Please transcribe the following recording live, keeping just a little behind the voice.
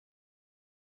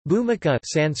Bhumika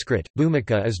Sanskrit,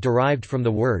 Bhumika is derived from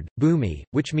the word, bhumi,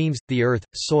 which means, the earth,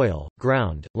 soil,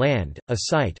 ground, land, a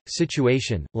site,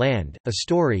 situation, land, a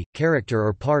story, character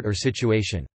or part or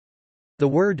situation. The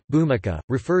word, bhumika,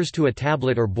 refers to a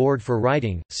tablet or board for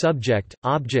writing, subject,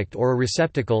 object or a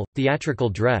receptacle, theatrical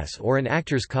dress or an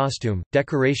actor's costume,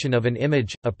 decoration of an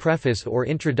image, a preface or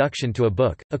introduction to a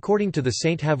book. According to the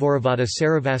Sainthavorivada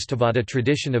Sarvastivada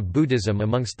tradition of Buddhism,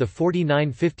 amongst the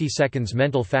 49 50-seconds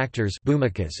mental factors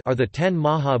bhumikas are the 10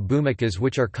 maha bhumikas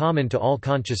which are common to all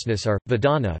consciousness are,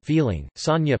 vedana feeling,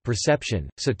 sanya perception,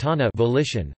 satana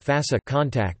volition, phassa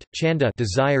contact, chanda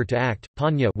desire to act,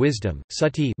 panya wisdom,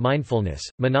 sati mindfulness,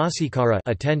 manasikara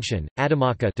attention,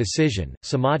 adamaka decision,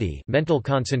 samadhi mental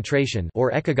concentration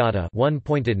or ekagata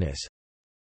one-pointedness.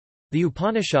 The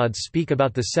Upanishads speak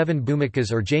about the 7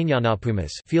 bhumikas or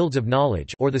jnanapumas fields of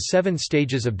knowledge or the 7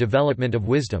 stages of development of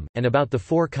wisdom, and about the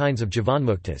 4 kinds of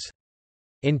jivanmuktas.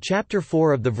 In Chapter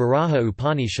 4 of the Varaha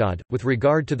Upanishad, with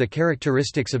regard to the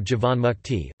characteristics of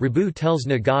Jivanmukti, Ribhu tells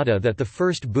Nagada that the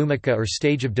first bhumika or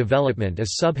stage of development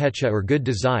is subhecha or good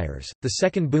desires, the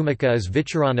second bhumika is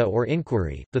vicharana or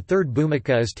inquiry, the third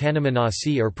bhumika is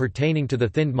tanamanasi or pertaining to the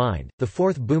thinned mind, the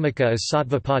fourth bhumika is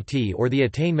sattvapati or the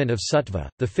attainment of sattva,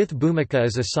 the fifth bhumika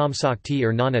is asamsakti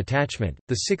or non-attachment,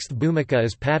 the sixth bhumika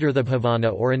is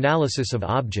padarthabhavana or analysis of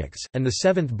objects, and the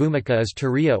seventh bhumika is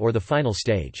turiya or the final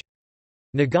stage.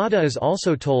 Nagada is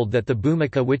also told that the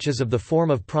bhumika which is of the form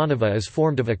of pranava is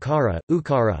formed of akara,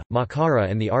 ukara,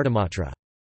 makara and the ardhamatra.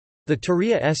 The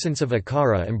turiya essence of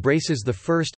akara embraces the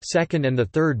first, second and the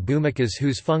third bhumikas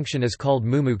whose function is called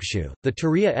mumukshu. The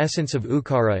turiya essence of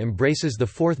ukara embraces the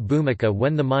fourth bhumika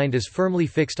when the mind is firmly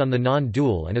fixed on the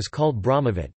non-dual and is called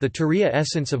brahmavat. The turiya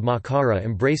essence of makara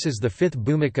embraces the fifth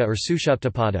bhumika or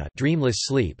sushuptapada dreamless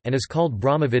sleep and is called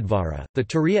brahmavidvara. The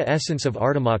turiya essence of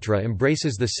ardhamatra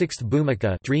embraces the sixth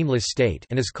bhumika dreamless state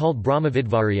and is called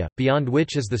brahmavidvarya, beyond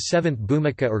which is the seventh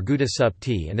bhumika or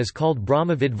gudasupti and is called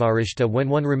brahmavidvarishta when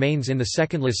one remains in the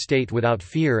secondless state without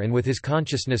fear and with his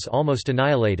consciousness almost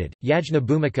annihilated. Yajna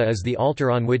Bhumika is the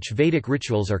altar on which Vedic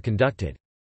rituals are conducted.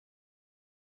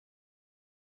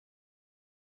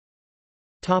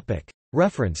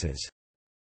 References